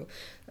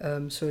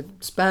 and so it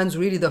spans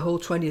really the whole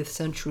 20th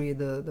century,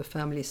 the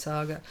family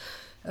saga.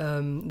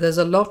 There's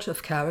a lot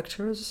of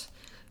characters,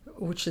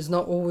 which is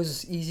not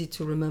always easy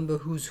to remember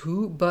who's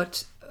who,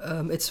 but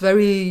it's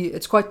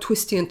quite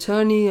twisty and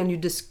turny, and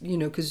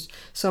because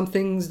some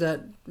things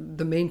that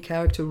the main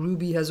character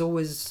Ruby has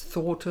always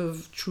thought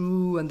of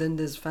true, and then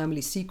there's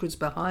family secrets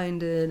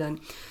behind it, and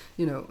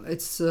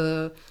it's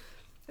a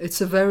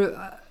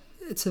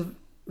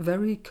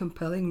very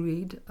compelling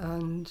read,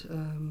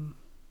 and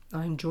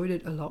I enjoyed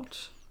it a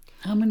lot.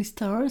 How many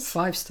stars?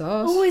 5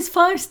 stars. Always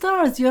 5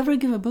 stars. You ever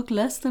give a book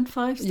less than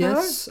 5 stars?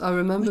 Yes, I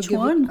remember. Which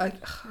one?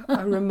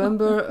 I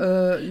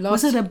remember last.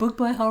 Was it a book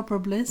by Harper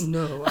Bliss?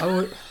 No,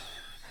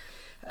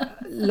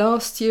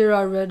 last year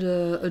I read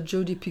a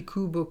Jodi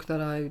Picoult book that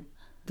I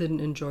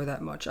didn't enjoy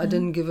that much. I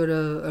didn't give it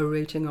a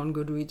rating on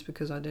Goodreads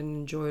because I didn't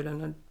enjoy it,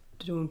 and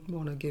don't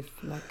want to give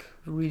like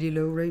really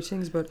low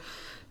ratings, but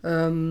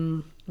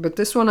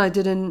this one I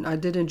did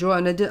enjoy,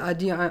 and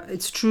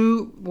it's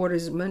true what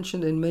is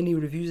mentioned in many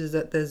reviews is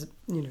that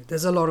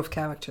there's a lot of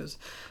characters,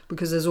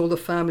 because there's all the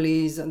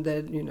families, and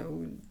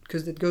then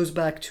because it goes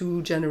back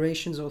 2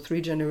 generations or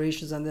 3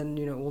 generations, and then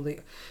all the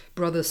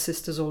brothers,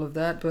 sisters, all of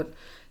that. But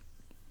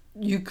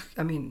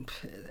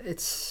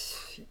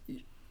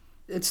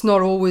it's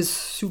not always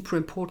super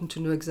important to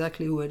know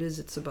exactly who it is.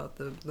 It's about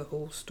the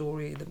whole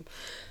story,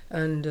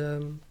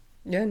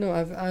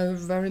 I've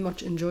very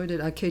much enjoyed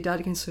it. Kate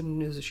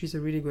Atkinson she's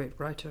a really great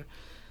writer.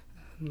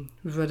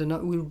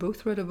 We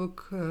both read a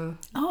book.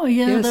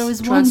 Yes, there was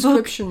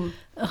Transcription.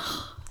 one book.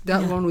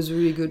 That one was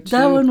really good too.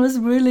 That one was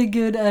really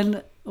good,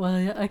 and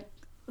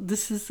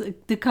this is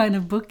the kind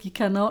of book you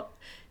cannot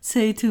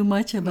say too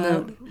much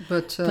about. No,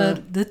 but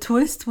the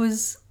twist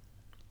was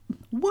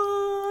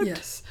what?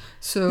 Yes.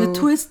 So the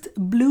twist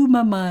blew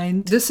my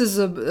mind. This is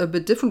a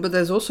bit different, but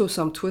there's also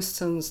some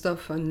twists and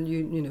stuff,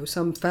 and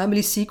some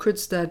family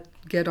secrets that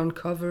get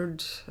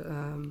uncovered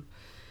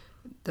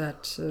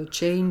that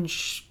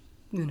change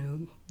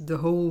the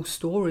whole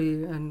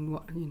story, and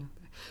what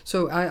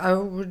So I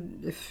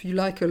would, if you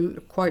like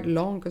quite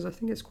long, because I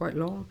think it's quite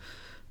long,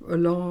 a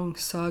long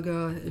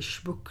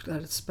saga-ish book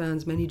that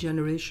spans many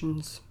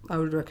generations, I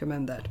would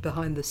recommend that.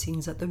 Behind the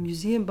Scenes at the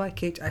Museum by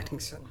Kate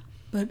Atkinson.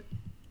 But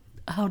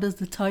how does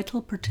the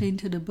title pertain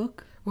to the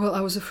book? Well,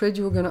 I was afraid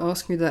you were going to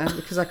ask me that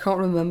because I can't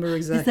remember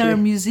exactly. Is there a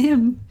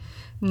museum?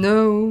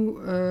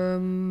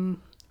 No,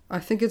 I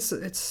think it's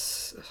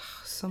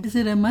something. Is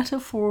it a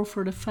metaphor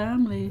for the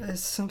family?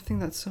 It's something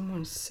that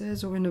someone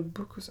says, or in a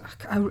book.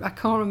 I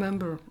can't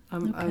remember.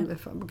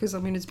 Because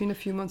it's been a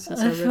few months since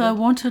I read it. If I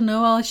want to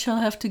know, I shall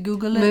have to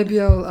Google it. Maybe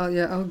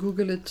I'll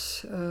Google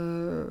it,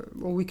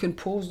 or we can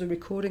pause the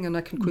recording and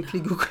I can quickly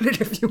Google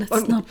it if you want.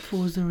 Let's not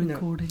pause the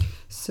recording. No.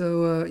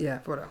 So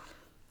whatever.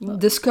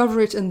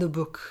 Discover it in the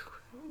book.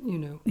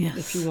 Yes.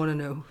 If you want to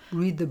know,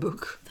 read the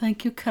book.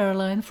 Thank you,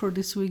 Caroline, for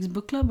this week's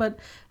book club. But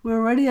we're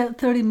already at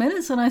 30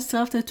 minutes and I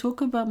still have to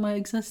talk about my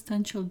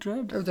existential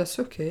dread. Oh, that's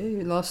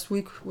okay. Last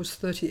week was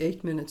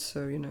 38 minutes,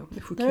 so,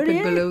 if we keep 38?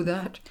 it below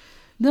that.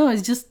 No,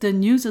 it's just the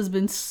news has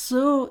been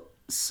so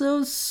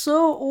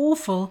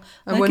awful.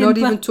 And we're not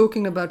even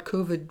talking about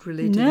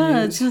COVID-related news.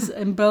 No, it's just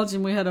in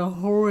Belgium we had a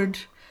horrid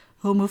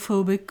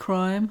homophobic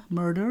crime,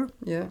 murder.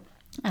 Yeah.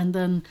 And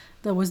then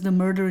there was the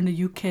murder in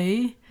the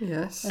UK.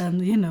 Yes.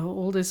 And,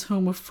 all this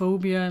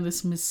homophobia and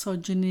this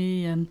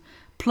misogyny, and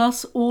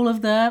plus all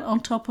of that on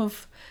top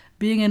of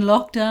being in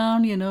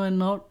lockdown, and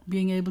not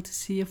being able to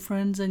see your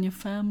friends and your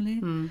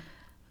family. Mm.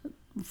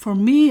 For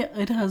me,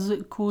 it has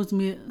caused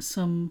me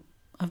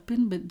I've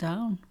been a bit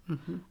down.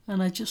 Mm-hmm.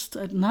 And I just,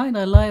 at night,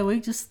 I lie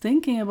awake just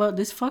thinking about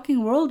this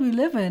fucking world we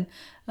live in.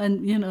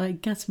 And,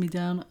 it gets me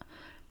down.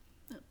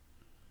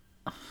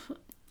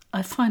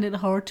 I find it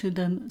hard to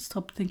then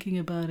stop thinking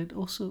about it.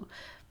 Also,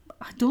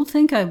 I don't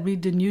think I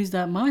read the news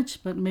that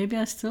much, but maybe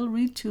I still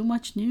read too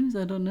much news.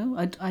 I don't know.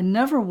 I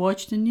never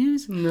watch the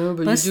news. No,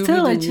 but you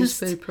still, do read the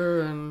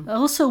newspaper. And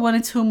also, when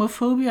it's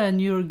homophobia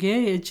and you're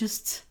gay, it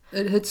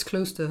hits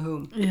close to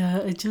home.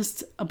 Yeah,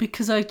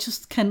 because I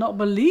just cannot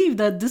believe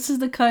that this is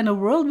the kind of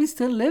world we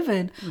still live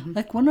in. Mm-hmm.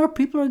 Like, when are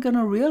people going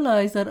to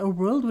realize that a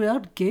world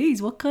without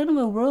gays, what kind of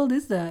a world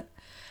is that?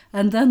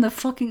 And then the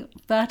fucking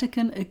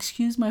Vatican,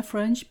 excuse my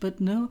French,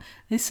 but no,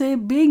 they say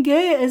being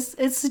gay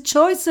it's a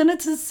choice and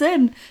it's a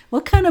sin.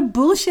 What kind of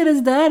bullshit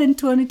is that in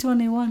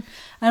 2021?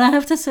 And I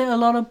have to say, a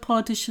lot of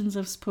politicians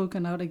have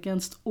spoken out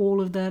against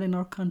all of that in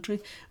our country.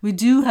 We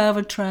do have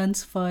a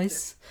trans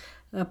vice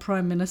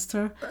prime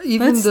minister.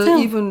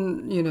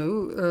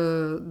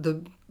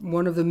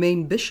 One of the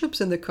main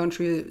bishops in the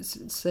country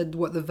said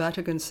what the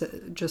Vatican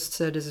just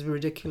said is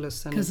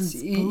ridiculous, and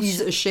he's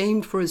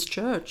ashamed for his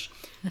church.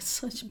 That's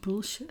such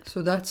bullshit.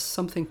 So that's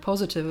something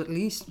positive, at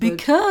least.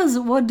 Because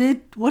what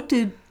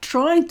they're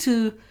trying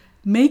to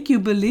make you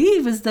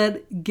believe is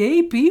that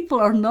gay people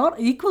are not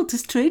equal to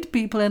straight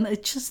people, and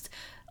it just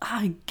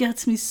it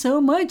gets me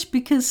so much,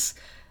 because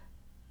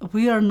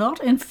we are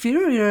not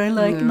inferior,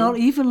 not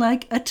even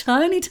like a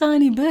tiny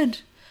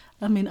bit.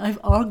 I've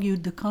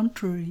argued the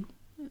contrary.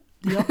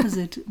 The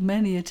opposite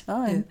many a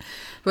time. Yeah.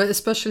 But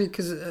especially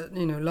because,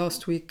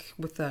 last week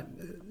with that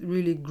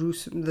really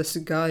gruesome, this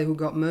guy who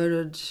got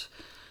murdered,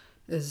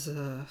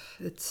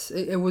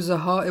 it was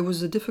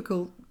a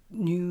difficult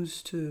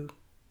news to,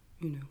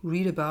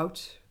 read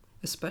about,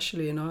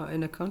 especially in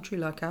a country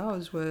like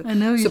ours, where I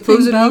know you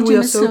supposedly think Belgium we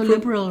are is so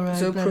liberal, right?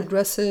 so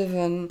progressive,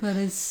 and but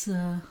it's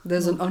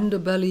there's an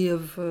underbelly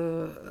of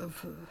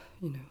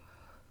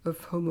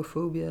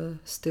homophobia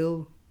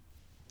still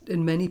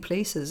in many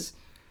places.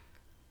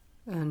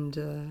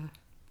 And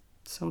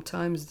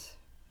sometimes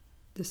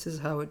this is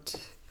how it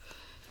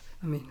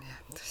I mean,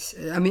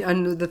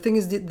 and the thing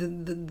is,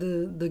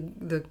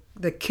 the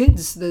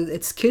kids,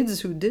 it's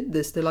kids who did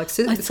this. They're like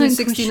I between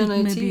think 16 and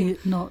 19. maybe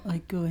not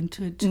like go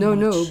into it too No,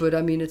 much. but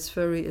I mean, it's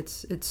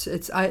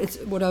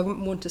what I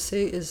want to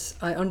say is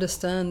I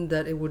understand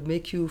that it would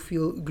make you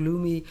feel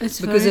gloomy It's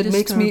because very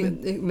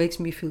it makes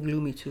me feel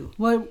gloomy too.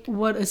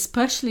 What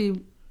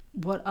especially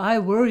what I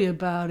worry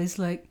about is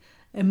like,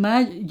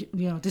 imagine,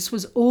 this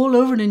was all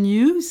over the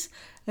news.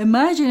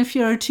 Imagine if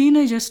you're a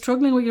teenager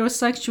struggling with your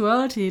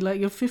sexuality, like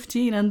you're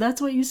 15, and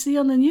that's what you see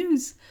on the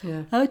news.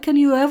 Yeah. How can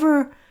you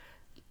ever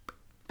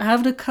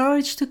have the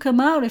courage to come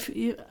out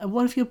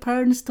what if your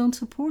parents don't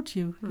support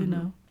you,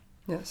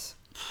 Yes.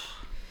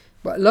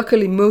 But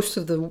luckily, most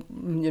of the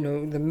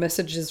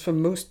messages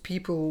from most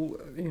people,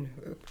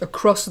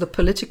 across the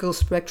political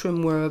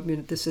spectrum were,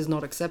 this is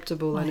not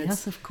acceptable. Well, and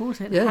yes, of course.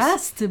 It yes.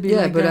 has to be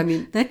Yeah, like but that. I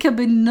mean... There can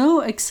be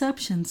no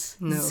exceptions.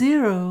 No.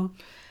 Zero.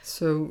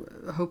 So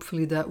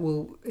hopefully that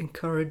will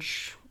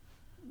encourage,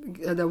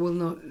 that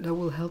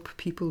will help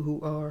people who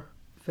are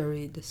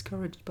very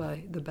discouraged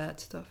by the bad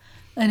stuff.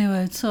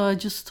 Anyway, so I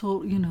just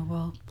thought,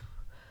 well,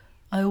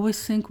 I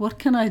always think, what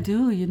can I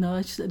do?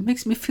 It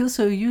makes me feel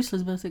so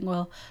useless. But I think,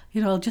 well,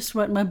 I'll just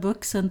write my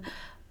books. And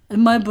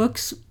in my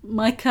books,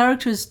 my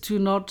characters do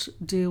not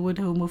deal with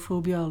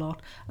homophobia a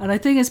lot. And I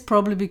think it's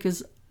probably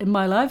because in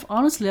my life,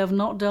 honestly, I've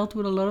not dealt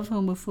with a lot of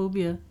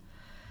homophobia.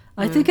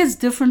 I think it's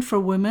different for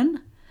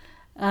women.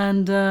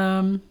 And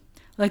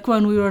like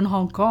when we were in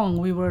Hong Kong,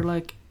 we were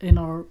like in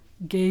our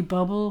gay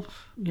bubble,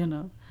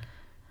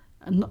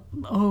 And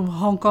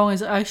Hong Kong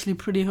is actually a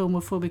pretty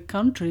homophobic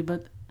country,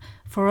 but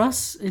for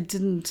us it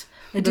didn't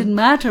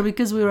matter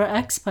because we were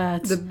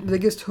expats. The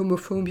biggest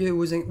homophobia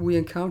we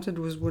encountered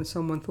was when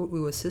someone thought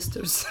we were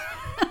sisters.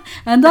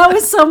 And that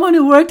was someone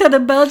who worked at a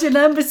Belgian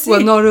embassy.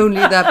 Well, not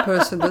only that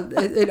person, but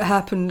it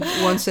happened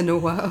once in a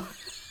while.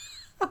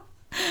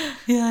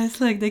 Yeah, it's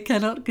like they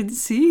cannot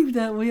conceive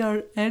that we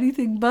are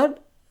anything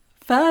but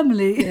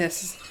family.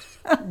 Yes,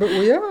 but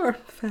we are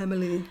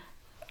family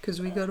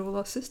because we got all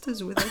our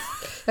sisters with us.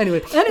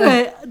 Anyway,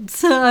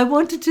 so I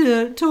wanted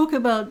to talk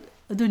about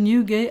the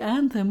new gay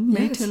anthem,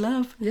 Made to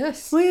Love.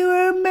 Yes.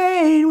 We're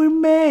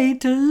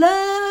made to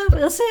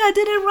love. See, I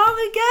did it wrong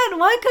again.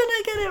 Why couldn't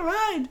I get it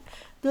right?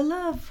 The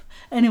love.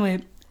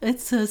 Anyway,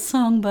 it's a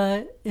song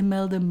by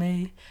Imelda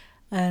May,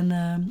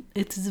 and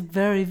it is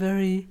very,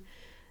 very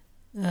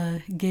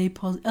gay,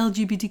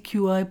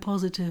 LGBTQI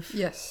positive.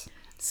 Yes.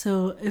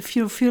 So if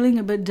you're feeling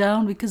a bit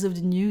down because of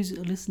the news,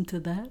 listen to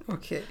that.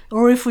 Okay.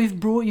 Or if we've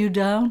brought you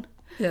down,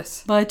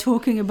 yes, by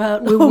talking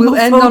about we'll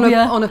end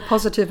homophobia. on a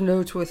positive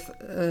note with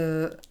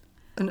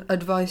an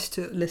advice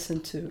to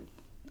listen to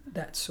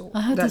that song.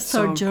 I had to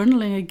start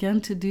journaling again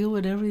to deal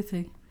with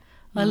everything.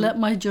 I let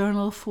my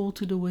journal fall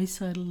to the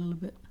wayside a little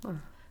bit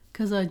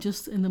because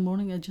in the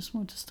morning I just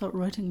want to start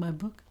writing my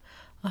book.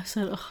 I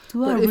said,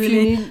 do I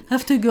really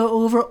have to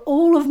go over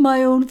all of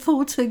my own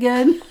thoughts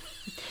again?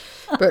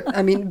 But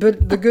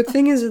the good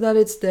thing is that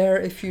it's there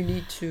if you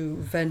need to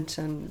vent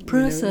and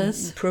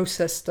process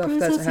stuff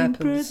that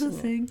happens.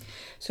 Processing.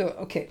 So,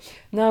 okay,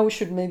 now we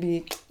should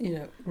maybe,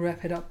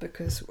 wrap it up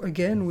because,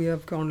 again, we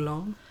have gone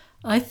long.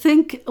 I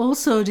think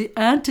also the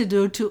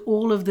antidote to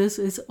all of this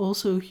is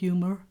also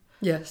humor.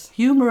 Yes.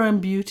 Humor and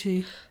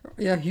beauty.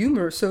 Yeah,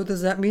 humor. So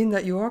does that mean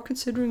that you are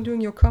considering doing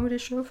your comedy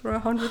show for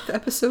 100th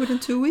episode in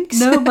 2 weeks?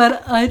 No,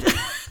 but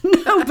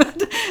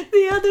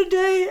the other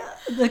day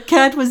the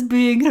cat was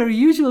being her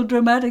usual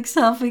dramatic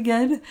self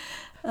again.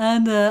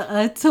 And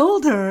I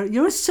told her,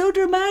 you're so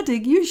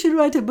dramatic, you should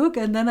write a book.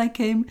 And then I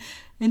came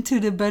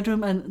into the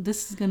bedroom, and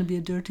this is going to be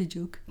a dirty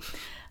joke.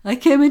 I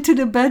came into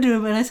the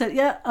bedroom and I said,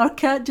 yeah, our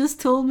cat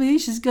just told me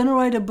she's going to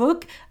write a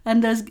book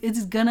and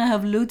it's going to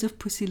have loads of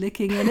pussy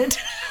licking in it.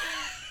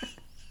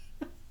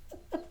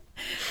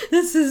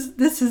 This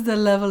is the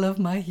level of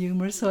my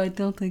humor, so I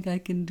don't think I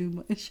can do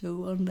my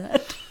show on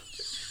that.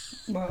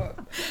 Well,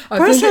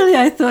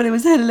 I thought it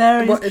was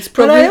hilarious. Well,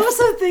 but I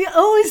also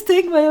always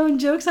think my own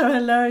jokes are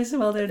hilarious.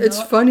 Well, they're not.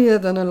 It's funnier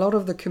than a lot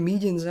of the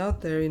comedians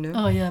out there,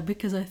 Oh yeah,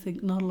 because I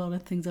think not a lot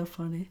of things are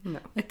funny,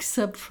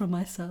 except for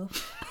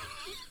myself.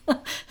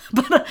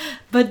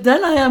 But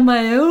then I have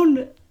my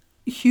own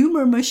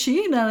humor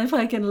machine, and if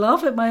I can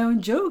laugh at my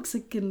own jokes,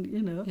 it can,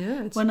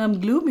 when I'm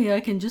gloomy, I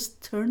can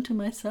just turn to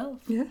myself.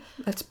 Yeah,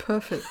 that's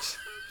perfect.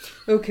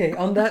 Okay,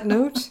 on that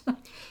note,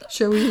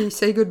 shall we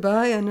say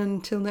goodbye and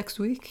until next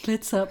week?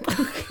 Let's up.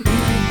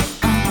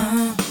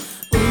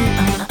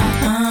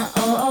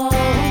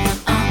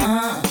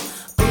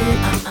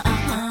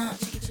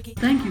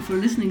 Thank you for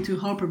listening to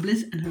Harper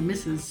Bliss and Her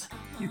Misses.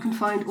 You can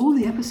find all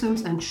the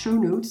episodes and show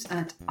notes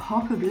at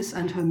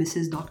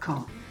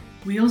harperblissandhermisses.com.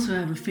 We also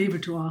have a favor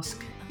to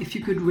ask. If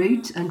you could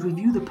rate and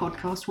review the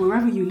podcast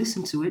wherever you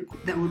listen to it,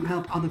 that would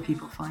help other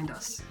people find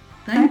us.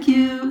 Thank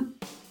you.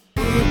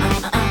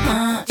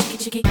 Chicky,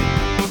 chicky.